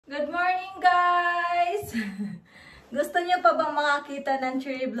Good morning, guys! Gusto niyo pa bang makakita ng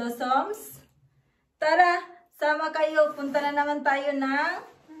cherry blossoms? Tara, sama kayo. Punta na naman tayo ng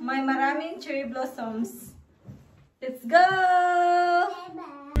may maraming cherry blossoms. Let's go!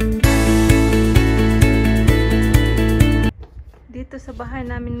 Dito sa bahay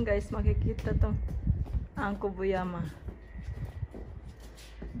namin, guys, makikita to ang Koboyama.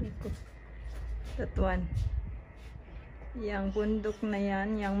 That one. Yang bundok na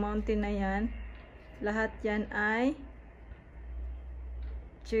yan, yang mountain na yan, lahat yan ay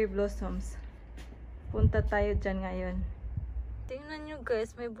cherry blossoms. Punta tayo dyan ngayon. Tingnan nyo,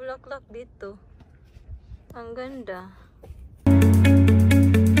 guys, may bulaklak dito. Ang ganda.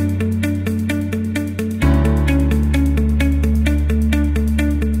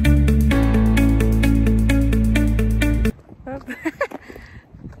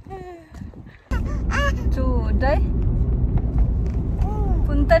 Tuday.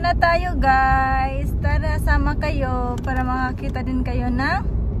 Punta na tayo, guys. Tara, sama kayo para makakita din kayo ng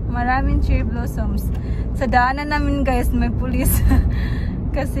maraming cherry blossoms. Sa daanan namin, guys, may pulis.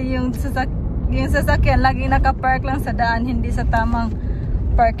 Kasi yung sasakyan laging nakapark lang sa daan, hindi sa tamang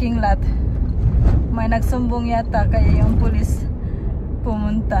parking lot. May nagsumbong yata, kaya yung pulis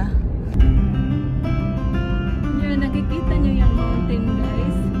pumunta. Yan, nakikita nyo yung mountain,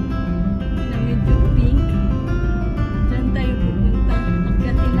 guys, na medyo pink. Diyan tayo pupunta.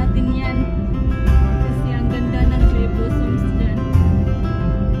 Akyatin natin yan. Kasi ang ganda ng cherry blossoms dyan.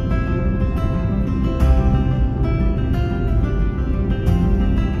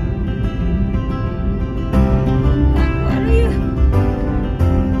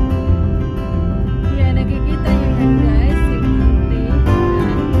 Yan, nakikita nyo yan, guys. Yung mountain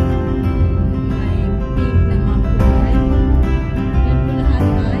na may pink na mga kulay. Yan po lahat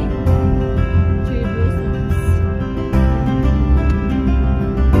ay cherry blossoms.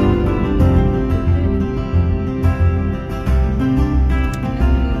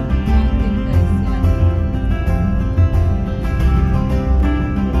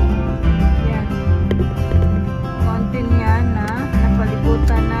 Mountain yan na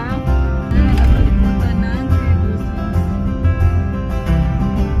napalibutan ng cherry blossoms.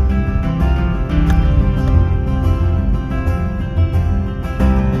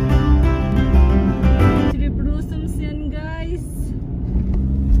 Cherry blossoms yan, guys.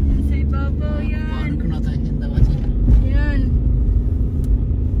 Yan sa ibabaw yan. Yan.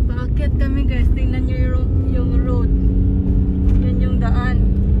 Paakyat kami, guys. Tingnan nyo yung road. Yan yung daan.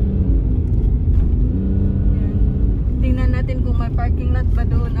 Yan. Tingnan natin kung may parking lot pa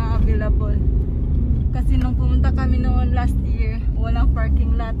doon na available. Kasi nung pumunta kami noon last year, walang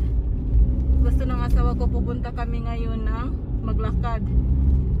parking lot. Gusto ng asawa ko pupunta kami ngayon ng maglakad.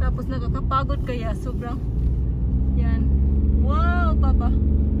 Tapos nakakapagod kaya sobrang. Yan. Wow, Papa.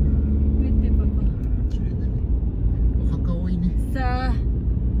 Wait, Papa. Sa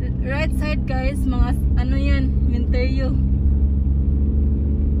right side, guys, mga ano yan, minteryo.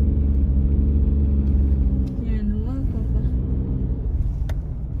 Yan, wow, Papa.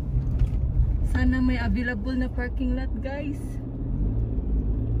 Sana may available na parking lot, guys.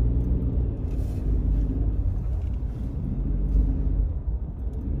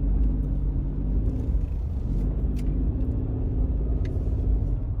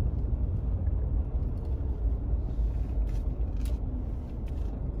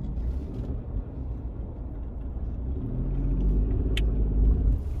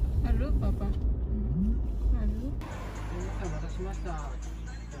 Hello, Papa. Hello.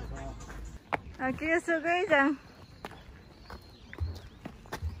 Okay, so guys,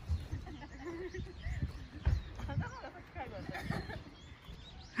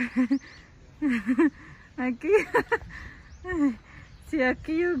 Aki. Si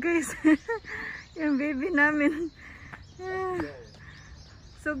Aki yun, guys. Yung baby namin.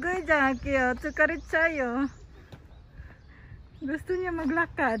 So guys, Aki, tukarit sayo. Gusto niya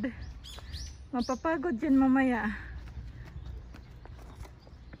maglakad. Mapapagod yan mamaya.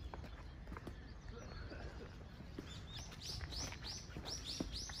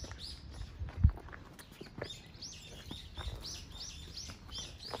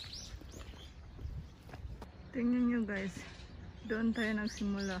 Tingnan nyo, guys. Doon tayo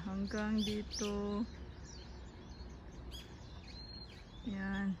nagsimula hanggang dito.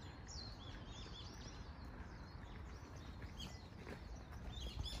 Yan.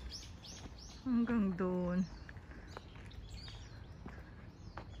 Hanggang doon.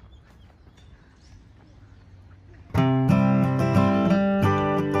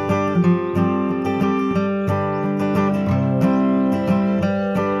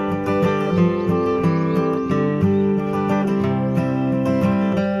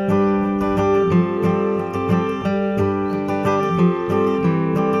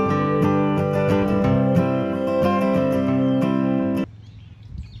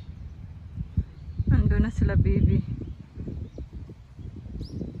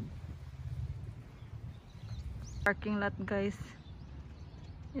 Parking lot guys.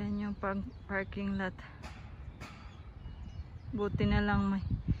 Yan yung parking lot. Buti na lang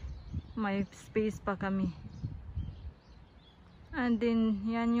may space pa kami. And then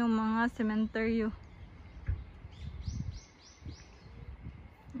yan yung mga cemetery.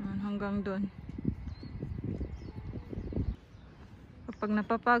 Hanggang doon. Kapag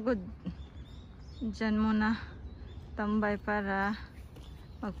napapagod, dyan muna tambay para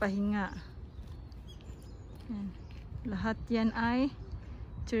magpahinga. Yan. Lahat yan ay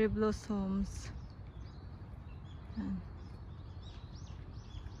cherry blossoms. Yan.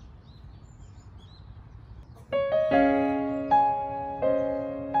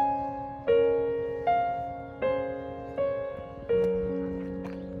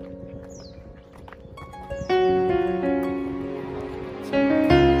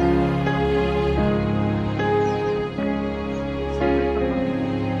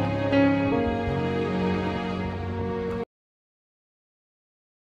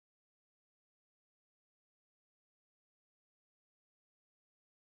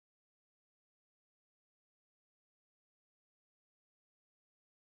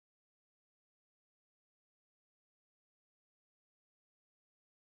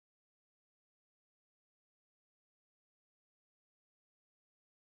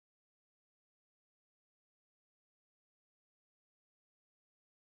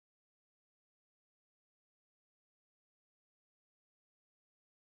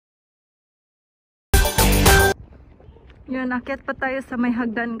 Yan, akyat pa tayo sa may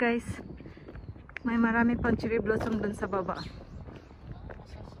hagdan guys. May marami pang cherry blossom dun sa baba.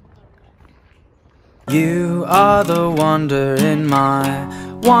 You are the wonder in my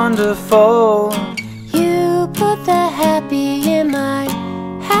wonderful. You put the happy in my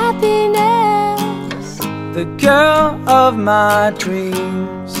happiness. The girl of my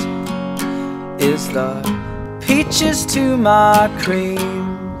dreams is the peaches to my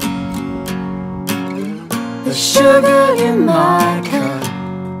cream. The sugar in my cup,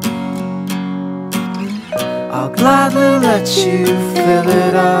 I'll gladly let you fill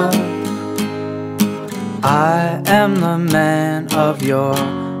it up. I am the man of your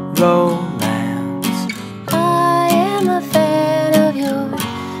romance. I am a fan of your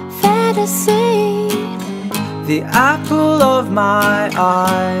fantasy. The apple of my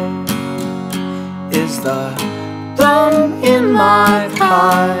eye is the plum in my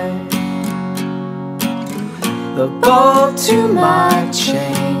pie. The bow to my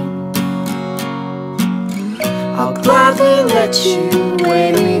chain, I'll gladly let you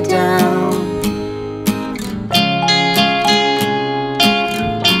weigh me down.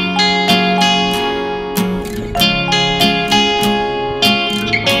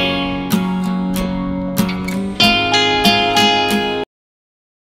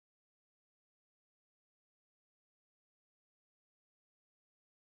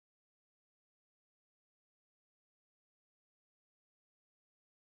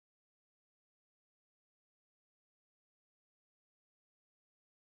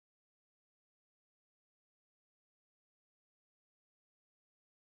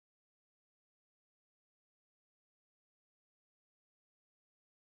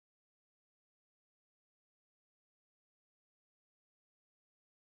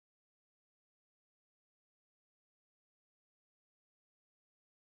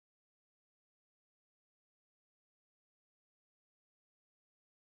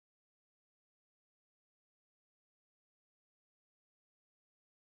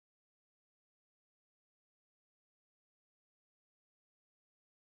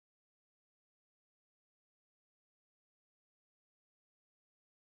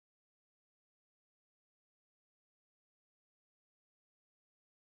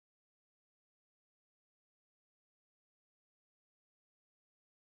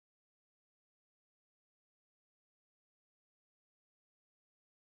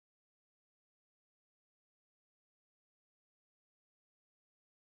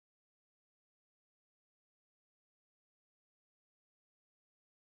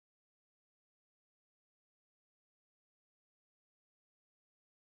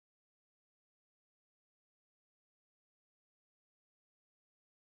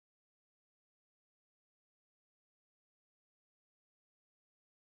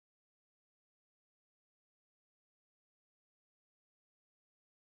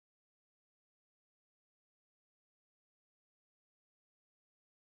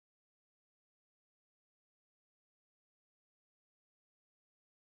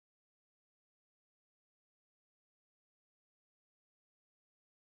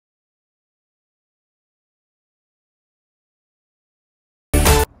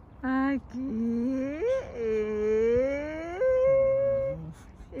 Aquí.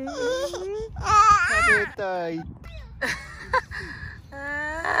 い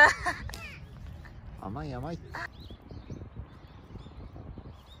甘い甘い。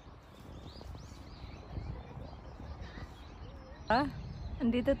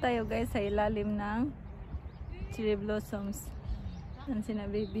Andito tayo guys sa ilalim ng cherry blossoms. Yan si na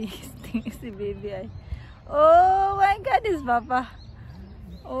baby. Si baby ay. Oh my goodness, Papa.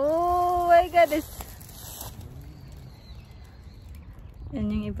 Oh my goodness. Yan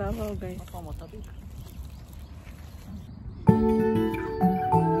yung ibabaw guys.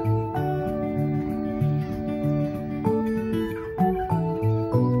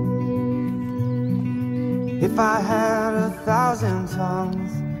 If I had 1,000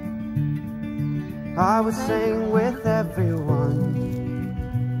 tongues, I would sing with everyone.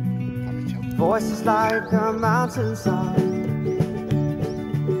 Voices like a mountain song.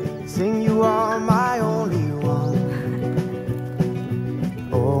 Sing you are my only one.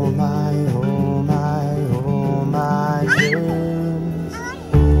 Oh my, oh my, oh my dreams.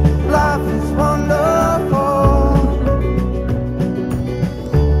 Life is wonderful.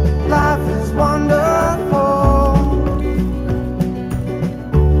 Life is wonderful.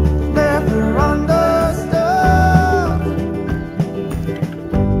 Never understood,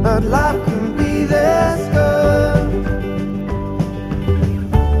 but life can be this good.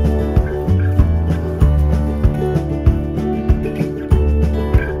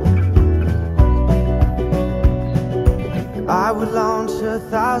 I would launch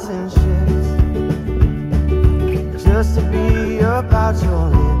 1,000 ships just to be about your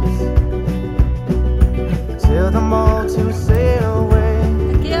lips. Tell them all to say